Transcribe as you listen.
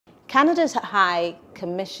Canada's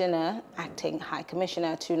acting High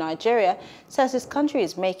Commissioner to Nigeria, says his country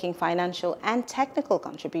is making financial and technical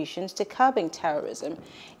contributions to curbing terrorism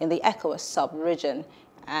in the ECOWAS sub-region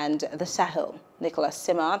and the Sahel. Nicholas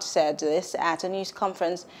Simard said this at a news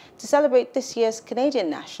conference to celebrate this year's Canadian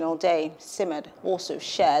National Day. Simard also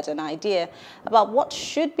shared an idea about what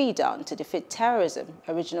should be done to defeat terrorism,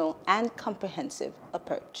 original and comprehensive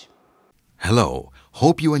approach. Hello,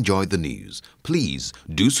 hope you enjoyed the news. Please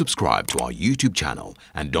do subscribe to our YouTube channel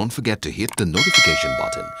and don't forget to hit the notification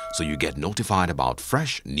button so you get notified about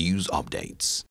fresh news updates.